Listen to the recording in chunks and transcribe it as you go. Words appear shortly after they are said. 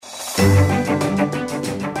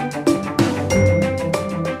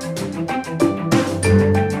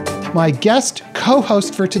My guest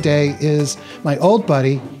co-host for today is my old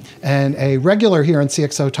buddy and a regular here on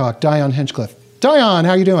CXOTalk, Dion Hinchcliffe. Dion,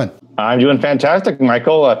 how are you doing? I'm doing fantastic,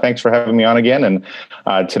 Michael. Thanks for having me on again. And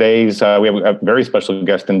today's we have a very special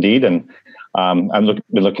guest indeed, and been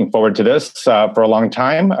looking forward to this for a long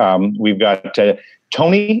time. We've got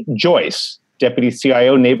Tony Joyce, Deputy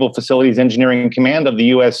CIO, Naval Facilities Engineering Command of the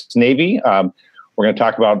U.S. Navy. We're going to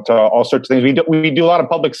talk about all sorts of things. We do a lot of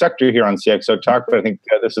public sector here on CXOTalk, but I think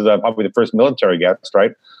this is probably the first military guest,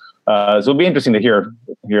 right? So it'll be interesting to hear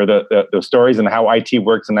the stories and how IT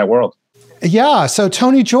works in that world. Yeah. So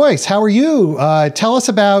Tony Joyce, how are you? Tell us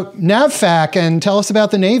about NAVFAC and tell us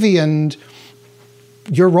about the Navy and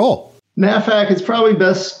your role. NAVFAC is probably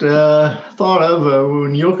best thought of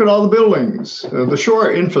when you look at all the buildings. The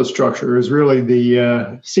shore infrastructure is really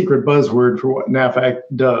the secret buzzword for what NAVFAC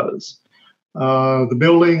does. The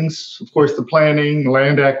buildings, of course, the planning,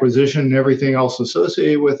 land acquisition, everything else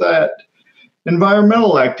associated with that.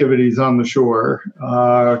 Environmental activities on the shore,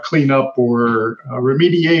 cleanup or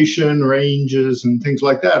remediation, ranges, and things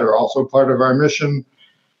like that are also part of our mission.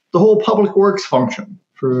 The whole public works function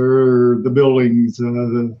for the buildings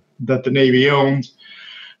that the Navy owns.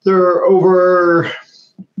 There are over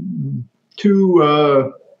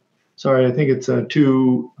 2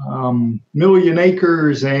 million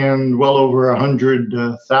acres and well over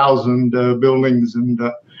 100,000 buildings and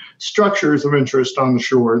structures of interest on the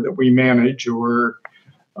shore that we manage or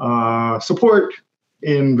support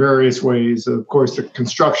in various ways. Of course, the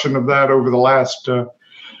construction of that over the last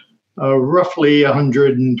roughly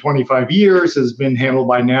 125 years has been handled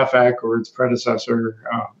by NAVFAC or its predecessor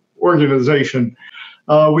organization.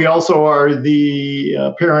 We also are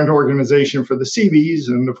the parent organization for the Seabees,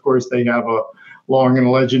 and of course, they have a long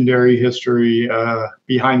and legendary history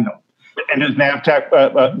behind them. And does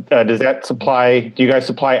NAVFAC, does that supply? Do you guys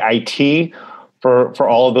supply IT for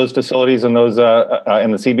all of those facilities and those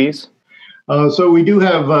in the Seabees? So we do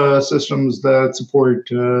have systems that support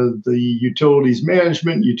the utilities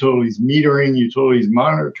management, utilities metering, utilities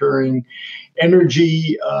monitoring,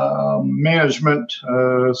 energy management,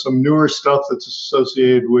 some newer stuff that's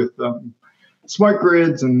associated with smart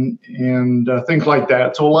grids and things like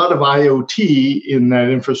that. So a lot of IoT in that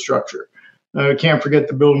infrastructure. Can't forget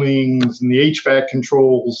the buildings and the HVAC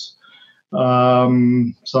controls,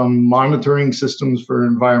 some monitoring systems for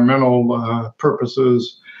environmental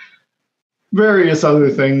purposes, various other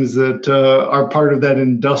things that are part of that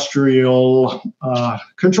industrial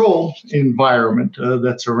control environment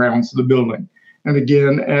that surrounds the building. And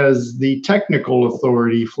again, as the technical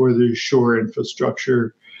authority for the shore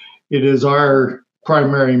infrastructure, it is our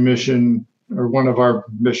primary mission, or one of our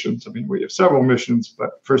missions. I mean, we have several missions,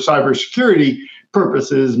 but for cybersecurity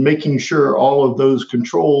purposes, making sure all of those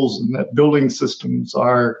controls and that building systems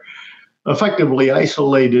are effectively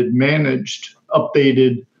isolated, managed,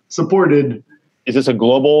 updated, supported. Is this a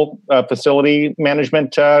global facility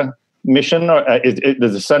management mission, or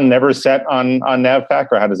does the sun never set on NAVFAC,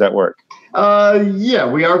 or how does that work? Yeah,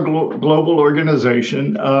 we are a global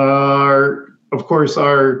organization. Of course,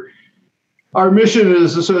 our mission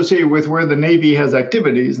is associated with where the Navy has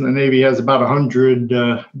activities, and the Navy has about 100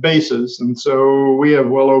 bases. And so we have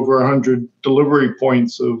well over 100 delivery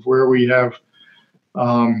points of where we have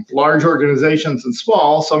large organizations and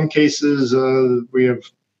small. Some cases we have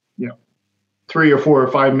 3 or 4 or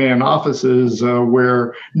 5 man offices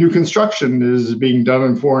where new construction is being done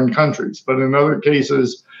in foreign countries. But in other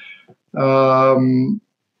cases,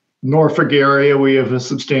 Norfolk area, we have a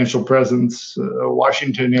substantial presence.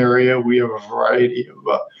 Washington area, we have a variety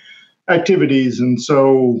of activities. And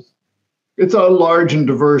so it's a large and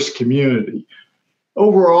diverse community.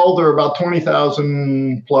 Overall, there are about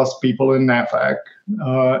 20,000 plus people in NAVFAC.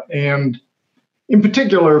 And in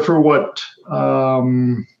particular, for what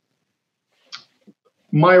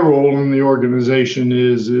my role in the organization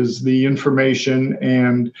is the information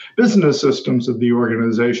and business systems of the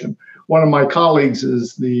organization. One of my colleagues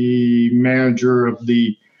is the manager of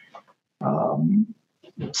the of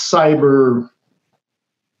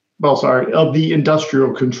the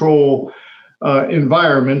industrial control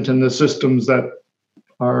environment and the systems that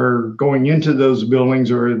are going into those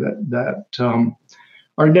buildings or that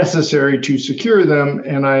are necessary to secure them.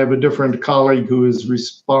 And I have a different colleague who is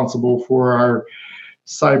responsible for our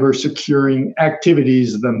cyber securing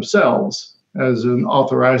activities themselves as an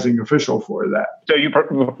authorizing official for that. So you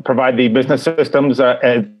provide the business systems,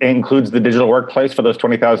 includes the digital workplace for those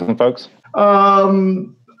 20,000 folks?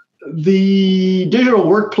 The digital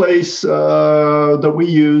workplace that we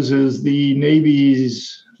use is the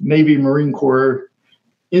Navy Marine Corps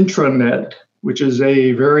intranet, which is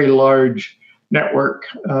a very large network,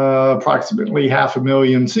 approximately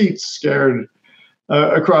 500,000 seats scattered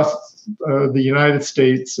across the United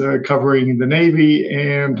States, covering the Navy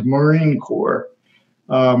and Marine Corps.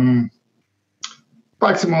 Approximately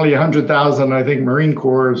 100,000, I think, Marine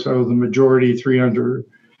Corps, so the majority,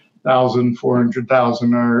 300,000,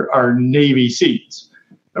 400,000 are Navy seats.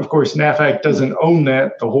 Of course, NAVFAC doesn't own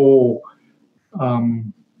that. The whole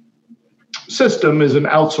system is an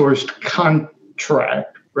outsourced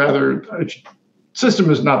contract. Rather, system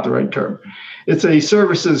is not the right term. It's a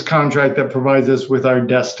services contract that provides us with our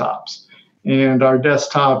desktops. And our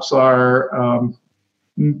desktops are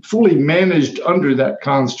fully managed under that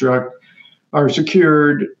construct, are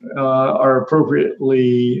secured, are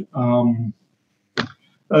appropriately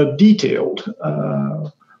detailed.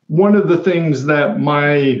 One of the things that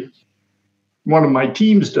one of my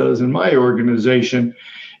teams does in my organization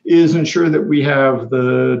is ensure that we have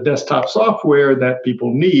the desktop software that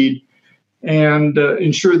people need and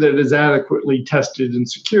ensure that it is adequately tested and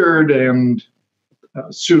secured and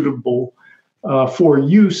suitable for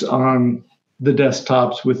use on the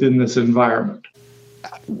desktops within this environment.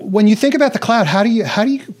 When you think about the cloud, how do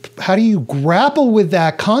you grapple with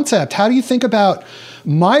that concept? How do you think about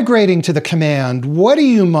migrating to the command? What do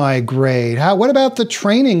you migrate? What about the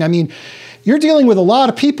training? I mean, you're dealing with a lot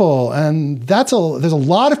of people, and there's a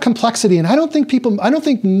lot of complexity. And I don't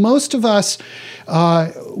think most of us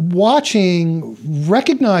watching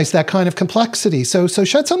recognize that kind of complexity. So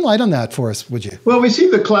shed some light on that for us, would you? Well, we see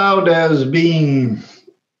the cloud as being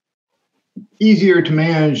easier to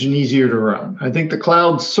manage and easier to run. I think the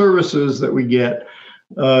cloud services that we get,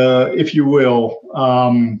 if you will,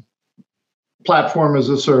 platform as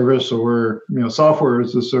a service or software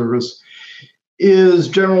as a service, is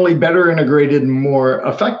generally better integrated and more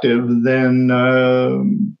effective than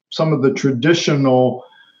some of the traditional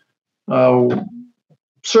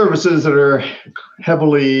services that are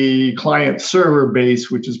heavily client-server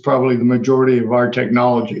based, which is probably the majority of our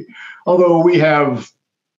technology. Although we have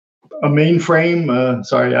a mainframe,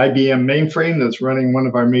 IBM mainframe that's running one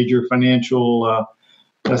of our major financial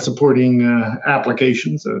supporting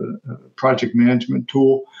applications, a project management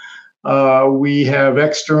tool. We have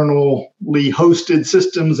externally hosted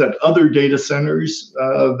systems at other data centers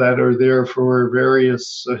that are there for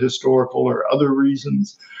various historical or other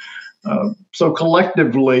reasons. So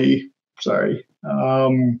collectively,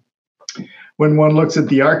 when one looks at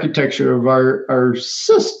the architecture of our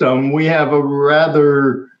system, we have a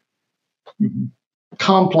rather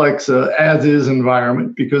complex as-is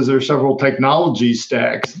environment because there are several technology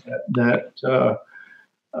stacks that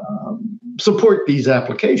support these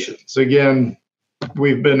applications. Again,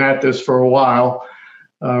 we've been at this for a while.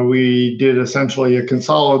 We did essentially a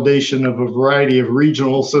consolidation of a variety of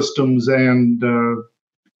regional systems and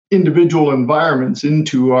individual environments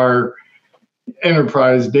into our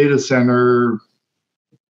enterprise data center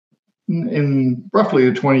in roughly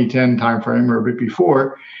the 2010 timeframe or a bit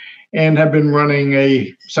before, and have been running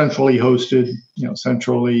a centrally hosted,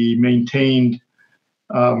 centrally maintained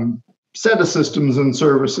set of systems and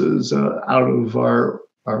services out of our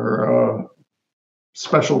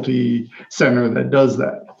specialty center that does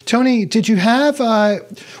that. Tony, did you have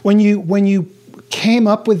when you came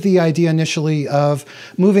up with the idea initially of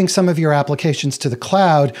moving some of your applications to the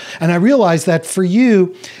cloud, and I realized that for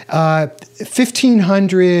you,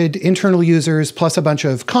 1,500 internal users plus a bunch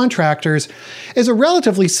of contractors is a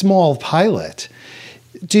relatively small pilot.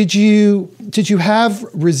 Did you have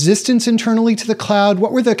resistance internally to the cloud?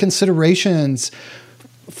 What were the considerations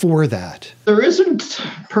for that? There isn't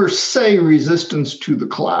per se resistance to the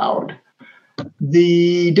cloud.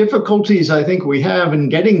 The difficulties I think we have in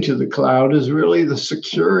getting to the cloud is really the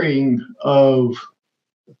securing of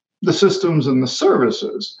the systems and the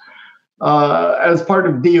services. As part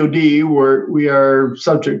of DoD, we are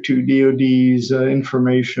subject to DoD's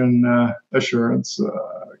information assurance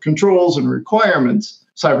controls and requirements.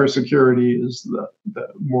 Cybersecurity is the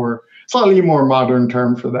slightly more modern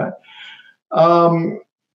term for that.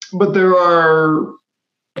 But there are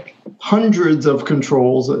hundreds of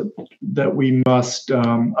controls that we must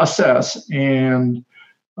assess and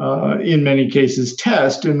in many cases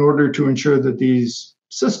test in order to ensure that these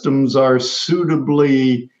systems are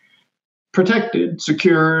suitably protected,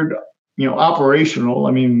 secured, operational.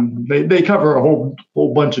 I mean, they cover a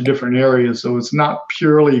whole bunch of different areas, so it's not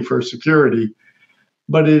purely for security,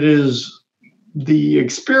 but it is the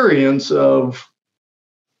experience of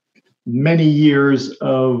many years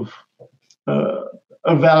of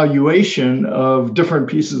evaluation of different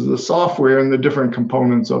pieces of the software and the different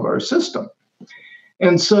components of our system.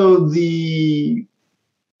 And so the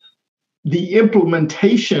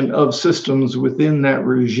implementation of systems within that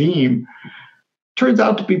regime turns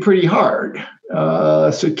out to be pretty hard.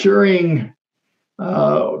 Securing,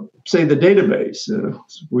 say, the database.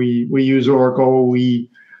 We use Oracle. We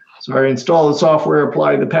install the software,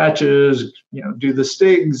 apply the patches, do the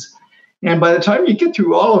stigs. And by the time you get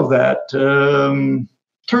through all of that,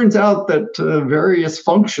 turns out that various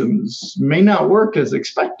functions may not work as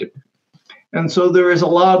expected. And so there is a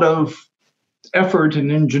lot of effort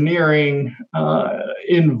and engineering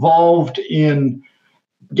involved in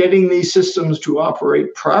getting these systems to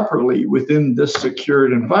operate properly within this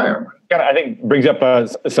secured environment. I think brings up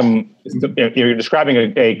you're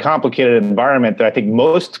describing a complicated environment that I think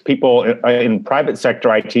most people in private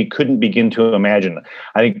sector IT couldn't begin to imagine.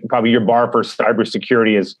 I think probably your bar for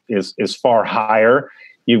cybersecurity is far higher.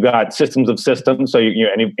 You've got systems of systems, so you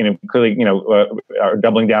clearly are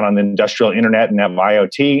doubling down on the industrial internet and have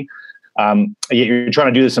IoT. You're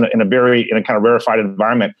trying to do this in a kind of rarefied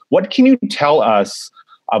environment. What can you tell us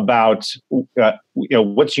about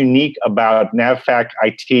what's unique about NAVFAC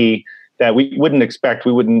IT that we wouldn't expect,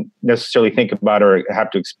 we wouldn't necessarily think about or have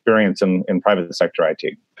to experience in private sector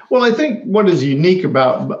IT? Well, I think what is unique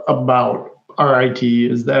about our IT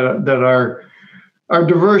is that our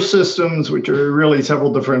diverse systems, which are really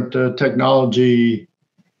several different technology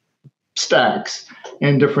stacks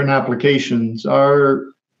and different applications, are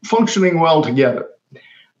functioning well together.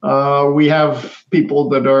 We have people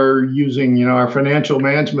that are using, our financial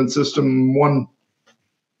management system one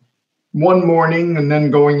morning, and then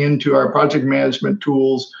going into our project management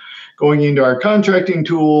tools, going into our contracting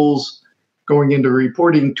tools, going into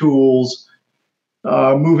reporting tools,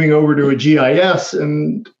 moving over to a GIS,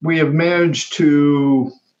 and we have managed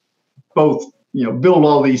to both, build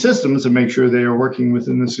all these systems and make sure they are working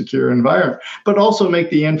within the secure environment, but also make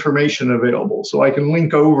the information available. So I can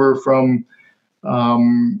link over from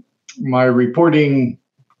my reporting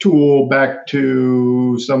tool back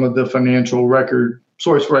to some of the financial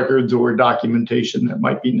source records or documentation that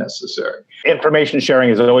might be necessary. Information sharing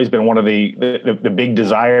has always been one of the big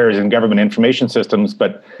desires in government information systems,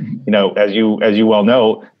 but as you well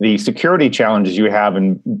know, the security challenges you have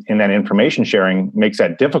in that information sharing makes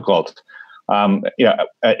that difficult.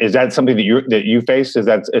 Is that something that you face? Is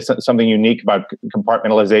that something unique about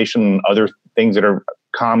compartmentalization and other things that are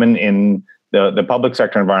common in the public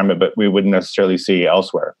sector environment, but we wouldn't necessarily see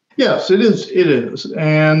elsewhere? Yes, it is. It is.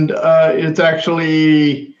 And it's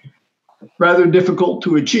actually rather difficult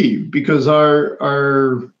to achieve because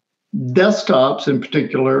our desktops in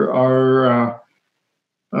particular are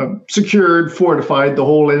secured, fortified. The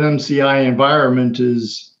whole NMCI environment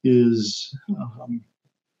is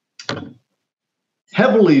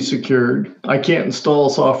heavily secured. I can't install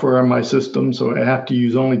software on my system, so I have to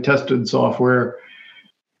use only tested software.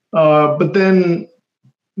 But then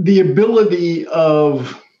the ability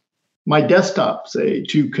of my desktop, say,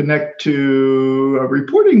 to connect to a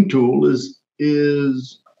reporting tool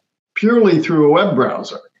is purely through a web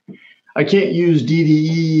browser. I can't use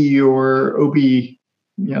DDE or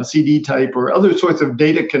CD type or other sorts of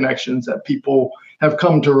data connections that people have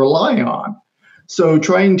come to rely on. So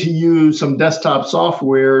trying to use some desktop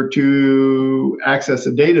software to access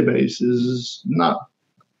a database is not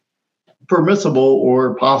permissible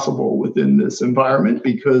or possible within this environment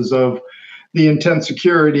because of the intense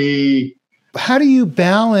security. How do you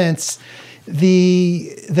balance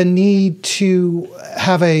the need to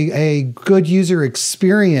have a good user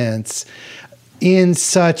experience in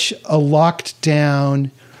such a locked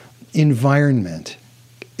down environment?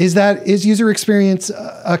 Is user experience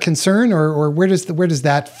a concern, or where does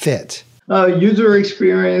that fit? User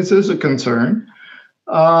experience is a concern,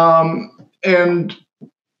 and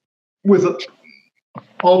with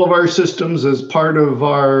all of our systems as part of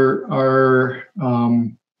our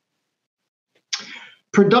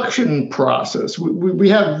production process, we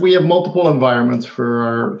have multiple environments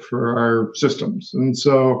for our systems, and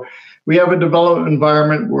so we have a development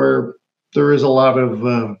environment where there is a lot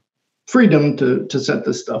of freedom to set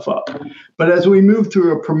this stuff up. But as we move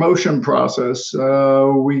through a promotion process,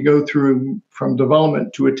 we go through from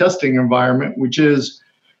development to a testing environment, which is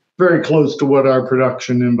very close to what our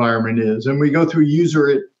production environment is. And we go through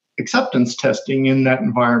user acceptance testing in that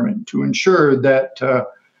environment to ensure that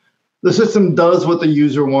the system does what the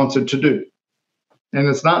user wants it to do. And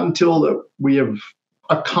it's not until that we have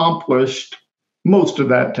accomplished most of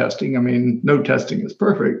that testing. I mean, no testing is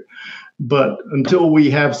perfect, but until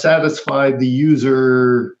we have satisfied the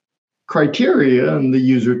user criteria and the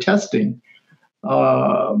user testing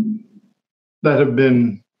that have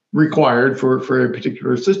been required for a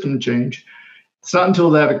particular system change, it's not until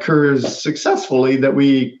that occurs successfully that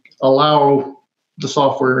we allow the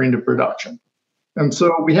software into production. And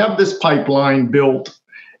so we have this pipeline built,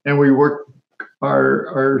 and we work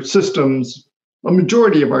our systems, a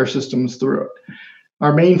majority of our systems through it.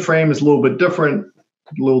 Our mainframe is a little bit different,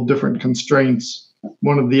 a little different constraints.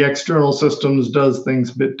 One of the external systems does things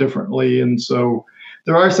a bit differently, and so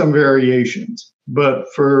there are some variations.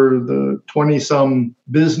 But for the 20-some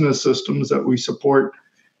business systems that we support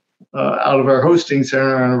out of our hosting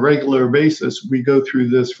center on a regular basis, we go through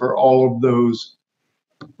this for all of those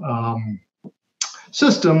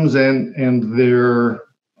systems and their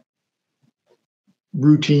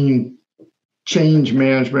routine change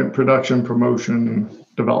management, production, promotion,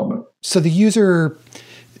 development. So the user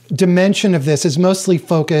dimension of this is mostly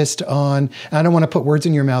focused on, I don't want to put words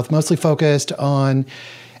in your mouth, mostly focused on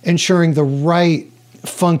ensuring the right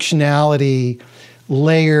functionality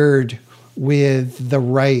layered with the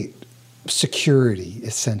right security,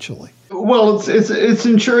 essentially. Well, it's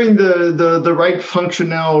ensuring the right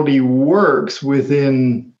functionality works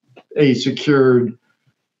within a secured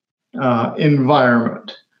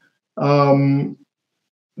environment.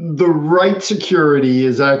 The right security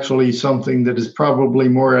is actually something that is probably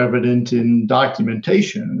more evident in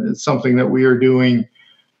documentation. It's something that we are doing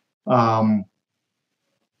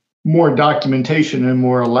more documentation and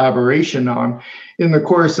more elaboration on in the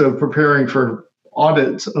course of preparing for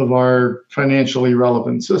audits of our financially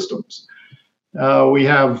relevant systems. We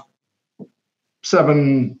have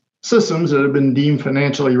 7 systems that have been deemed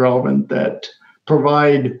financially relevant that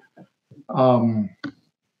provide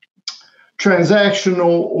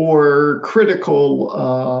transactional or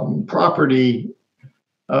critical property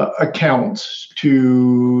accounts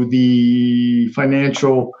to the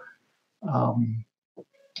financial,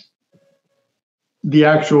 the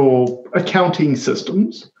actual accounting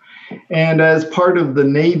systems. And as part of the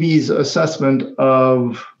Navy's assessment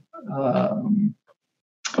of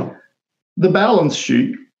the balance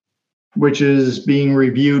sheet, which is being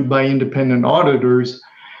reviewed by independent auditors,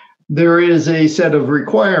 there is a set of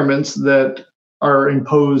requirements that are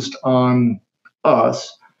imposed on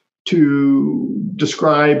us to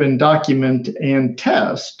describe and document and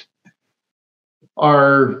test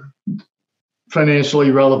our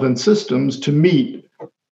financially relevant systems to meet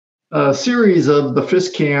a series of the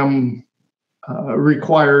FISCAM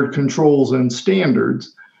required controls and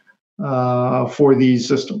standards for these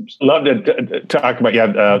systems. Love to talk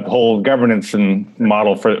about the whole governance and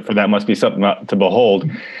model for that must be something to behold.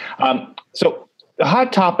 So the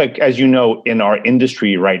hot topic, as you know, in our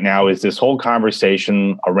industry right now is this whole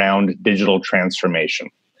conversation around digital transformation.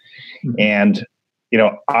 Mm-hmm. And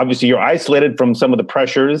obviously, you're isolated from some of the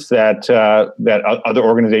pressures that other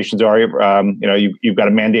organizations are. You've got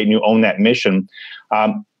a mandate and you own that mission.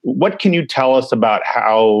 What can you tell us about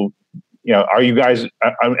how? Are you guys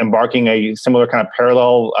embarking a similar kind of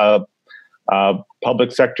parallel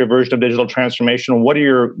public sector version of digital transformation? What are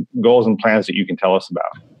your goals and plans that you can tell us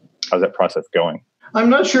about? How's that process going? I'm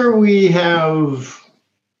not sure we have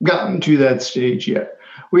gotten to that stage yet.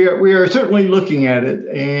 We are certainly looking at it,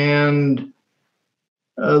 and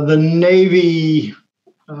the Navy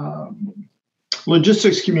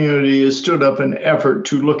logistics community has stood up an effort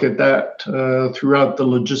to look at that throughout the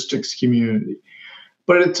logistics community.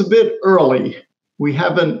 But it's a bit early. We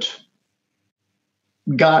haven't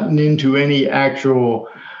gotten into any actual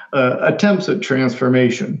attempts at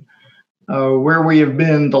transformation. Where we have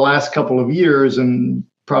been the last couple of years, and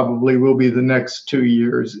probably will be the next 2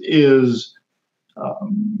 years, is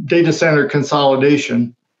data center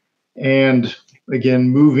consolidation, and again,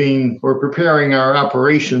 moving or preparing our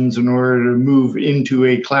operations in order to move into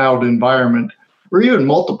a cloud environment, or even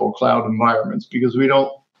multiple cloud environments, because we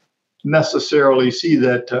don't necessarily see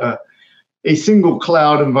that a single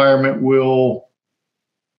cloud environment will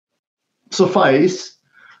suffice,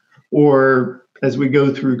 or as we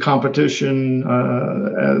go through competition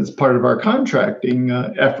as part of our contracting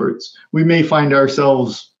efforts, we may find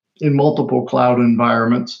ourselves in multiple cloud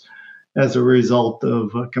environments as a result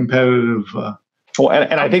of competitive. Well,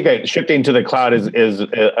 and I think that shifting to the cloud is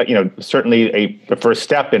certainly the first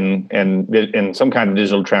step in some kind of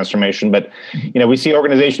digital transformation. But we see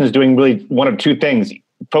organizations doing really one of two things: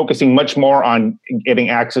 focusing much more on getting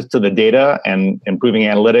access to the data and improving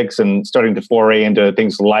analytics, and starting to foray into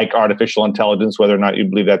things like artificial intelligence, whether or not you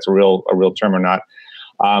believe that's a real term or not,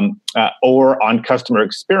 or on customer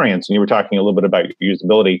experience. And you were talking a little bit about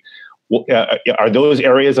usability. Are those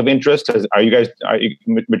areas of interest? Are you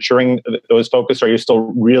maturing those focus? Or are you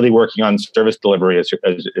still really working on service delivery as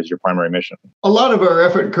your primary mission? A lot of our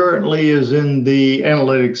effort currently is in the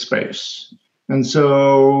analytics space. And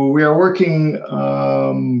so we are working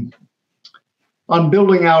on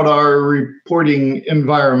building out our reporting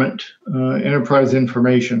environment, enterprise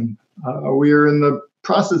information. We are in the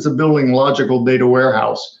process of building logical data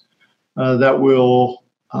warehouse that will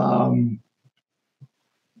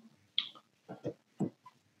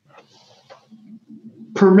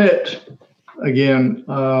permit, again,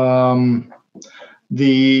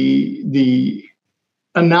 the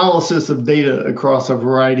analysis of data across a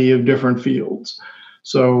variety of different fields.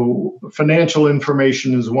 So financial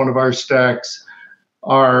information is one of our stacks.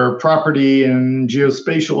 Our property and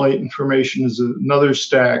geospatial information is another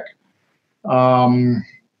stack. The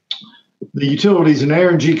utilities and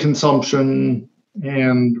energy consumption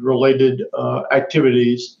and related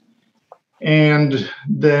activities. And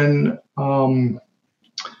then a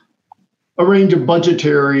range of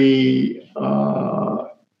budgetary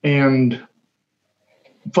and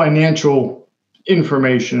financial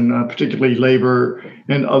information, particularly labor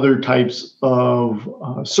and other types of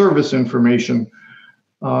service information,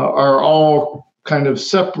 are all kind of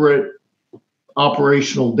separate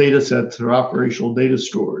operational data sets or operational data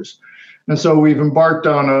stores. And so we've embarked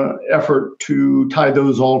on an effort to tie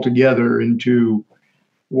those all together into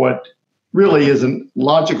what really is a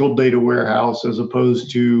logical data warehouse, as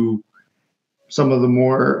opposed to some of the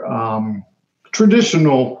more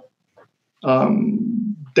traditional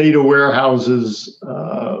data warehouses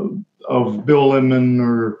of Bill Inman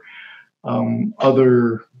or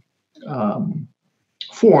other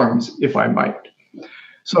forms, if I might.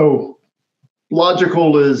 So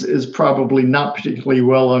logical is probably not particularly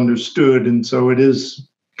well understood, and so it is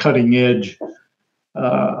cutting edge.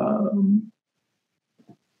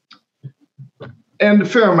 And a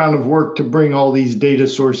fair amount of work to bring all these data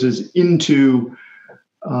sources into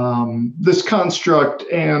this construct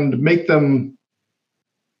and make them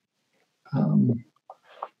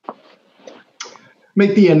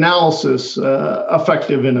make the analysis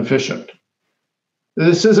effective and efficient.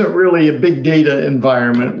 This isn't really a big data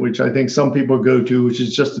environment, which I think some people go to, which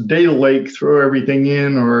is just a data lake, throw everything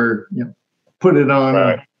in, or put it on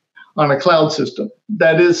a cloud system.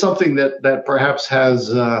 That is something that perhaps has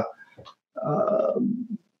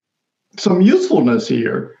some usefulness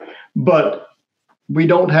here, but we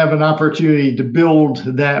don't have an opportunity to build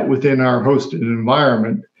that within our hosted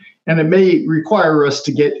environment. And it may require us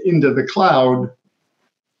to get into the cloud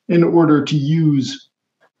in order to use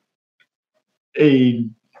a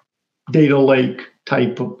data lake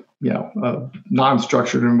type of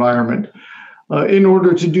non-structured environment in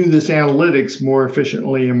order to do this analytics more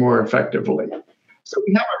efficiently and more effectively. So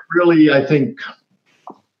we haven't really, I think,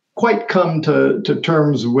 quite come to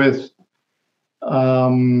terms with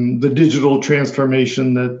the digital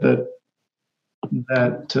transformation that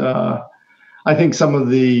I think some of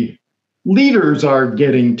the leaders are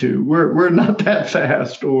getting to. We're not that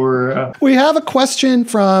fast. Or we have a question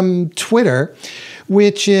from Twitter,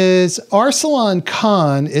 which is Arsalan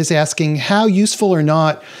Khan is asking how useful or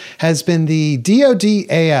not has been the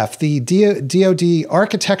DoD-AF, the DoD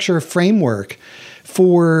architecture framework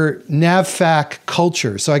for NAVFAC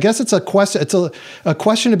culture. So I guess it's a question. It's a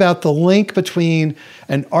question about the link between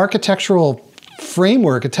an architectural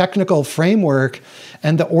framework, a technical framework,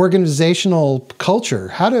 and the organizational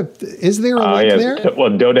culture. Is there a link there? Well,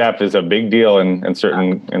 DoDAF is a big deal in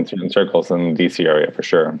certain circles in the DC area for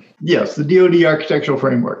sure. Yes, the DoD architectural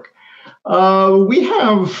framework.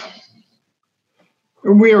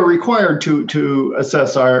 We are required to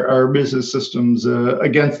assess our business systems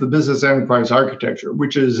against the business enterprise architecture,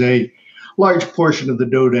 which is a large portion of the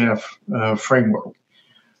DoDAF framework.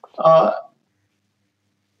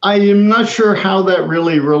 I am not sure how that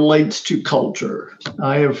really relates to culture.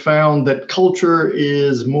 I have found that culture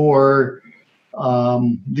is more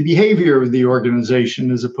the behavior of the organization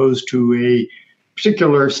as opposed to a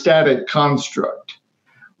particular static construct.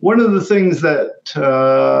 One of the things that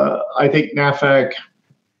I think NAVFAC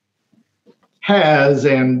has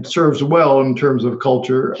and serves well in terms of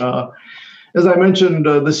culture, as I mentioned,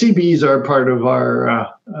 the CBs are part of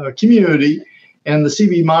our community. And the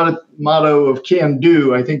CB motto of can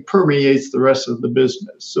do, I think, permeates the rest of the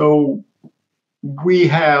business. So we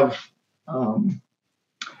have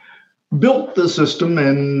built the system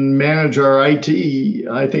and manage our IT,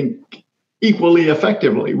 I think, equally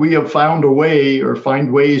effectively. We have found a way or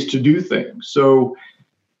find ways to do things. So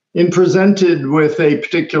in presented with a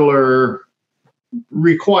particular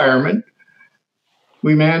requirement,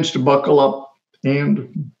 we managed to buckle up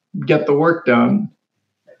and get the work done.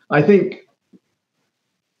 I think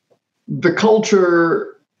the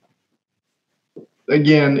culture,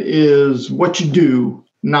 again, is what you do,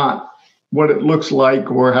 not what it looks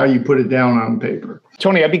like or how you put it down on paper.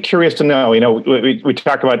 Tony, I'd be curious to know, we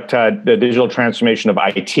talk about the digital transformation of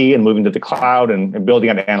IT and moving to the cloud and building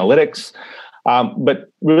on analytics.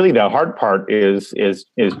 But really the hard part is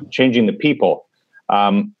changing the people.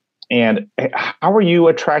 And how are you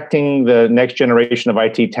attracting the next generation of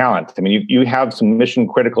IT talent? I mean, you have some mission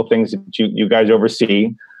critical things that you guys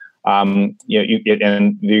oversee. Certainly on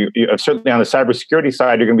the cybersecurity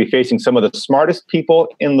side, you're going to be facing some of the smartest people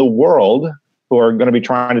in the world who are going to be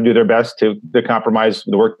trying to do their best to compromise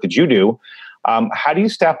the work that you do. How do you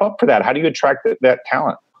staff up for that? How do you attract that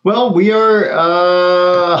talent? Well, we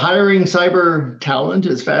are hiring cyber talent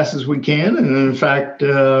as fast as we can. And in fact,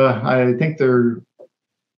 I think there are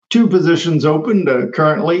 2 positions open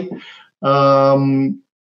currently. Our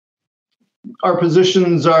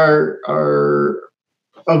positions are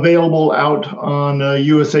available out on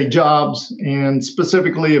USA Jobs. And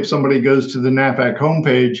specifically, if somebody goes to the NAVFAC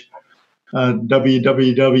homepage,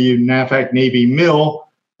 www.NAVFAC Navy Mill,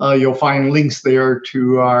 you'll find links there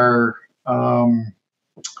to our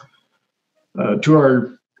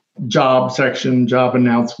job section, job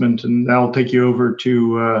announcement, and that'll take you over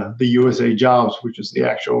to the USA Jobs, which is the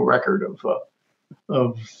actual record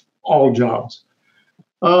of all jobs.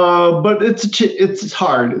 But it's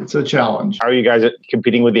hard. It's a challenge. How are you guys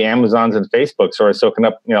competing with the Amazons and Facebooks who are soaking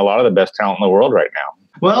up a lot of the best talent in the world right now?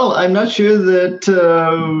 Well, I'm not sure that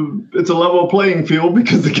it's a level playing field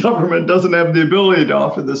because the government doesn't have the ability to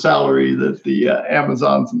offer the salary that the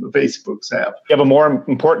Amazons and the Facebooks have. You have a more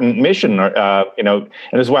important mission, and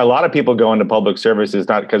this is why a lot of people go into public service is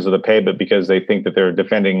not because of the pay, but because they think that they're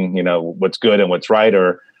defending, what's good and what's right,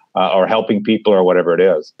 or helping people or whatever it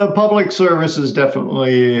is. The public service is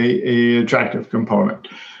definitely a attractive component,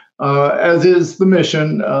 as is the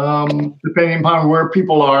mission. Depending upon where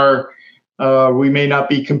people are, we may not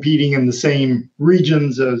be competing in the same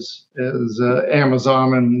regions as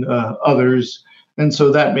Amazon and others, and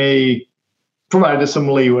so that may provide us some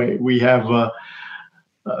leeway. We have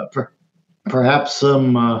perhaps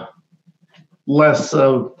some less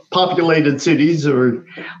populated cities or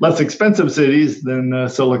less expensive cities than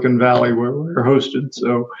Silicon Valley, where we're hosted.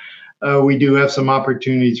 So we do have some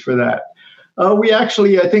opportunities for that. We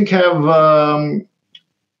actually, I think, have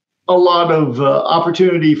a lot of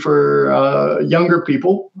opportunity for younger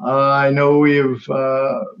people. I know we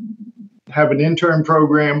have an intern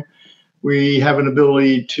program. We have an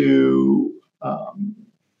ability to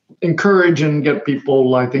encourage and get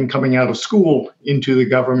people, I think, coming out of school into the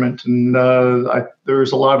government. And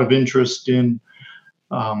there's a lot of interest in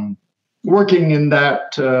working in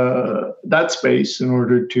that space in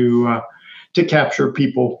order to capture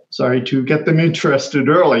people, to get them interested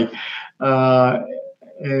early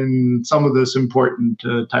in some of this important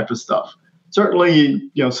type of stuff.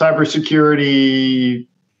 Certainly, cybersecurity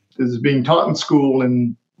is being taught in school,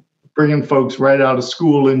 and bringing folks right out of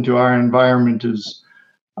school into our environment is,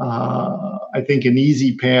 I think, an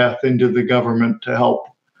easy path into the government to help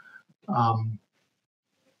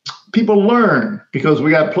people learn, because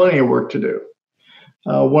we got plenty of work to do.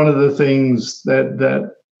 One of the things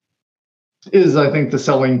that is, I think, the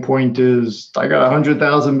selling point is, I got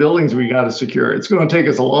 100,000 buildings we got to secure. It's going to take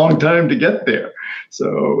us a long time to get there.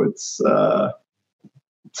 So it's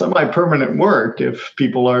semi-permanent work if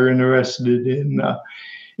people are interested in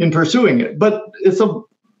pursuing it. But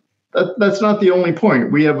that's not the only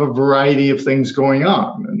point. We have a variety of things going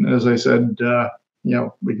on. And as I said,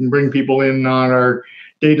 we can bring people in on our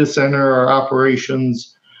data center, our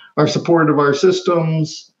operations, our support of our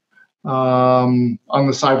systems, on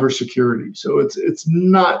the cybersecurity. So it's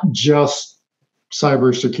not just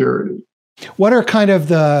cybersecurity. What are kind of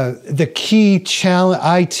the key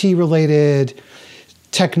IT-related,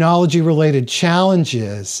 technology-related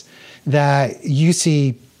challenges that you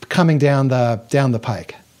see coming down the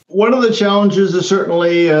pike? One of the challenges is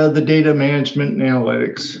certainly the data management and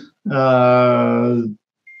analytics.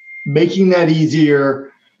 Making that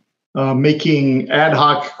easier, making ad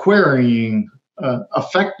hoc querying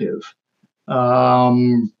effective.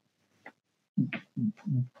 The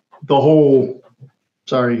whole,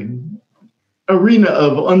 arena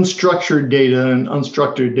of unstructured data and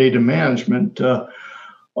unstructured data management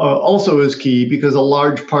also is key, because a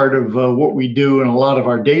large part of what we do and a lot of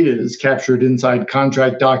our data is captured inside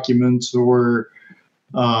contract documents or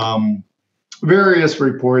various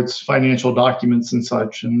reports, financial documents and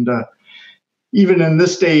such. And even in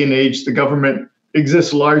this day and age, the government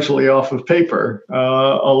exists largely off of paper.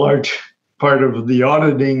 A large part of the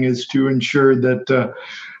auditing is to ensure that the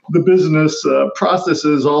business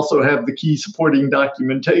processes also have the key supporting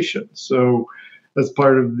documentation. So as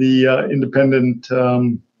part of the independent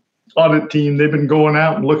audit team, they've been going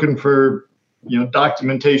out and looking for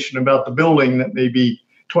documentation about the building that may be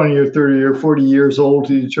 20 or 30 or 40 years old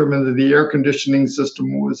to determine that the air conditioning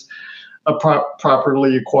system was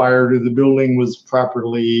properly acquired, or the building was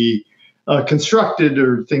properly constructed,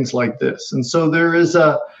 or things like this. And so there is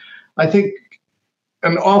a I think,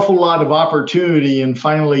 an awful lot of opportunity in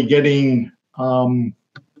finally getting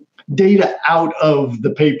data out of the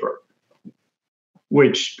paper,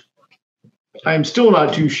 which I'm still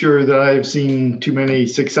not too sure that I've seen too many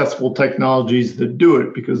successful technologies that do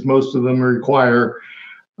it, because most of them require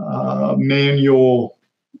manual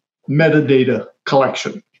metadata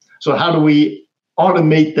collection. So how do we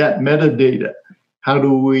automate that metadata? How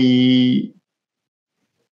do we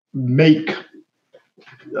make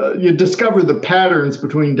you discover the patterns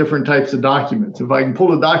between different types of documents? If I can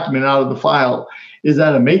pull a document out of the file, is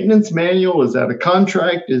that a maintenance manual? Is that a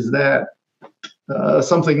contract? Is that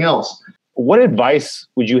something else? What advice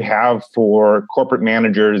would you have for corporate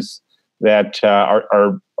managers that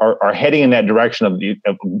are heading in that direction of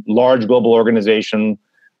large global organization,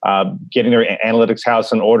 getting their analytics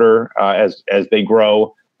house in order as they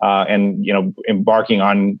grow, and embarking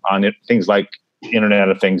on things like Internet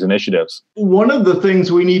of Things initiatives? One of the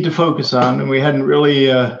things we need to focus on, and we hadn't really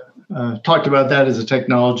talked about that as a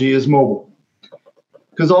technology, is mobile,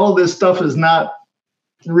 because all of this stuff is not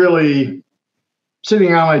really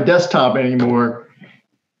sitting on my desktop anymore.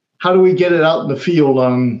 How do we get it out in the field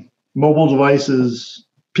on mobile devices,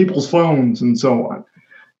 people's phones, and so on?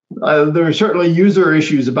 There are certainly user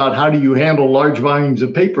issues about how do you handle large volumes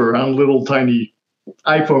of paper on little tiny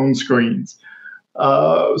iPhone screens.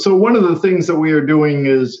 So one of the things that we are doing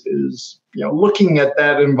is looking at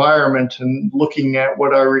that environment and looking at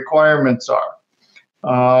what our requirements are.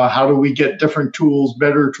 How do we get different tools,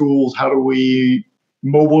 better tools? How do we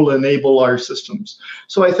mobile enable our systems?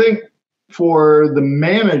 So I think for the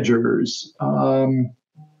managers,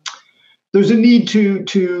 there's a need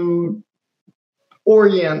to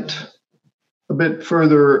orient a bit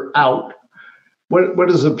further out.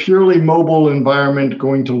 What is a purely mobile environment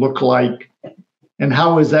going to look like? And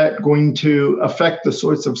how is that going to affect the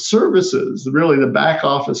sorts of services, really the back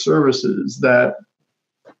office services that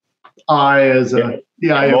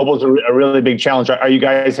Mobile is a really big challenge. Are you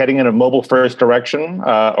guys heading in a mobile first direction,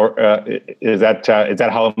 or is that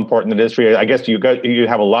how important it is for you? I guess you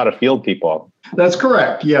have a lot of field people. That's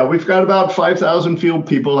correct. Yeah, we've got about 5,000 field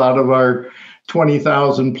people out of our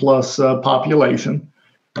 20,000 plus population.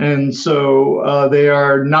 And so they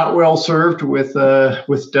are not well served with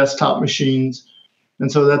desktop machines.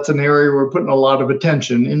 And so that's an area we're putting a lot of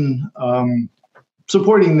attention in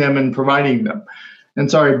supporting them and providing them. And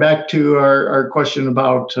sorry, back to our question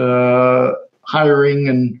about hiring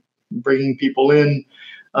and bringing people in.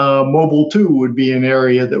 Mobile too would be an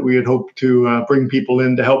area that we would hope to bring people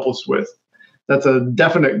in to help us with. That's a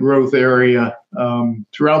definite growth area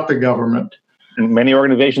throughout the government. And many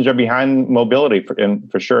organizations are behind mobility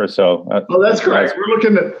for sure. So, that's correct.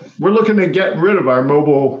 We're looking at getting rid of our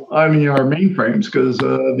mainframes, because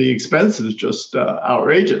the expense is just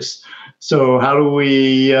outrageous. So, how do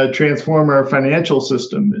we transform our financial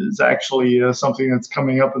system is actually something that's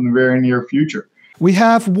coming up in the very near future. We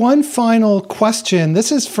have one final question.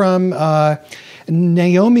 This is from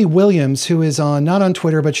Naomi Williams, who is not on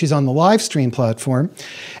Twitter, but she's on the live stream platform.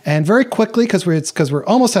 And very quickly, because we're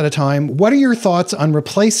almost out of time, what are your thoughts on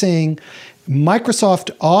replacing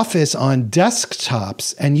Microsoft Office on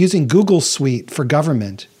desktops and using Google Suite for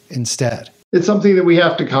government instead? It's something that we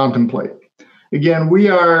have to contemplate. Again, we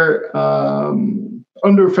are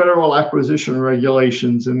under federal acquisition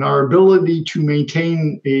regulations, and our ability to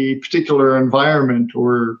maintain a particular environment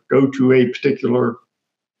or go to a particular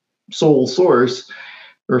single source,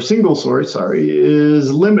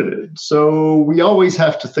 is limited. So we always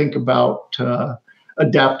have to think about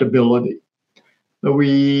adaptability.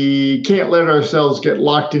 We can't let ourselves get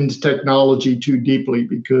locked into technology too deeply,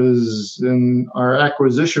 because in our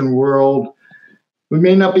acquisition world, we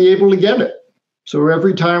may not be able to get it. So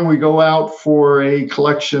every time we go out for a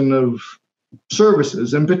collection of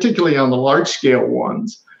services, and particularly on the large scale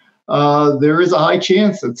ones, there is a high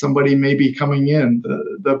chance that somebody may be coming in.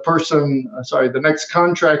 The next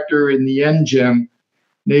contractor in the NGEN,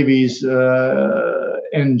 Navy's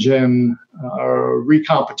NGEN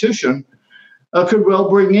recompetition, could well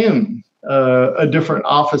bring in a different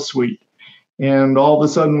office suite. And all of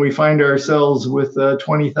a sudden we find ourselves with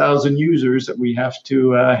 20,000 users that we have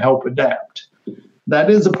to help adapt.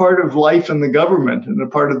 That is a part of life in the government and a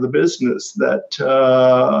part of the business that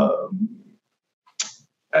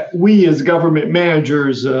we as government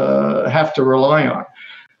managers have to rely on.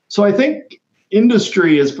 So I think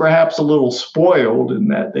industry is perhaps a little spoiled in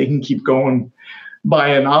that they can keep going by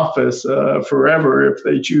an office forever if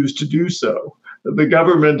they choose to do so. The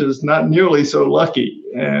government is not nearly so lucky.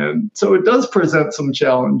 And so it does present some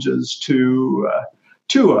challenges to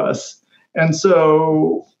us. And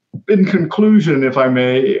so in conclusion, if I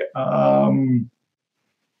may,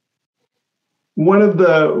 one of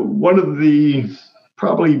the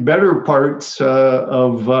probably better parts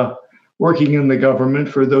of working in the government,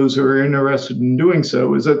 for those who are interested in doing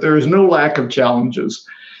so, is that there is no lack of challenges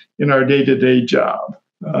in our day-to-day job.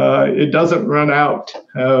 It doesn't run out.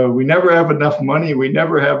 We never have enough money. We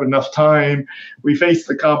never have enough time. We face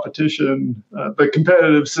the competition, the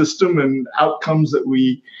competitive system, and outcomes that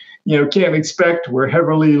we can't expect. We're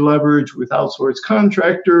heavily leveraged with outsourced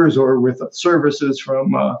contractors or with services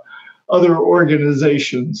from other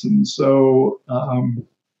organizations. And so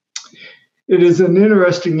it is an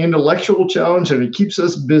interesting intellectual challenge, and it keeps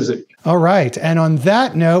us busy. All right. And on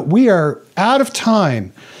that note, we are out of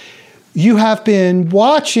time. You have been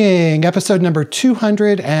watching episode number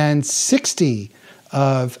 260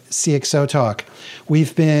 of CXOTalk.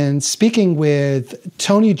 We've been speaking with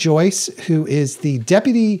Tony Joyce, who is the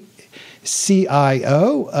Deputy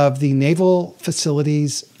CIO of the Naval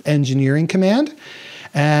Facilities Engineering Command.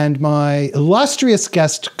 And my illustrious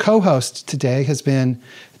guest co-host today has been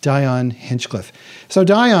Dion Hinchcliffe. So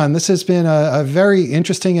Dion, this has been a very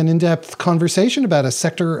interesting and in-depth conversation about a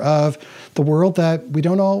sector of the world that we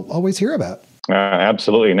don't always hear about.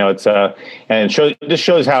 Absolutely. No, it's and this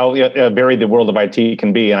shows how varied the world of IT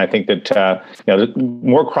can be. And I think that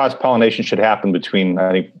more cross-pollination should happen between,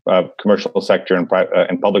 I think, commercial sector and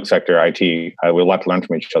public sector IT. We have a lot to learn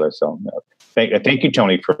from each other. So thank you,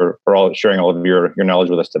 Tony, for sharing all of your knowledge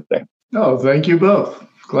with us today. Oh, thank you both.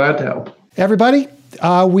 Glad to help. Everybody,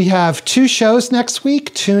 we have 2 shows next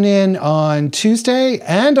week. Tune in on Tuesday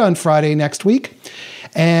and on Friday next week.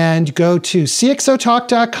 And go to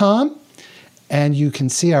CXOTalk.com and you can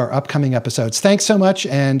see our upcoming episodes. Thanks so much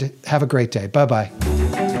and have a great day. Bye-bye.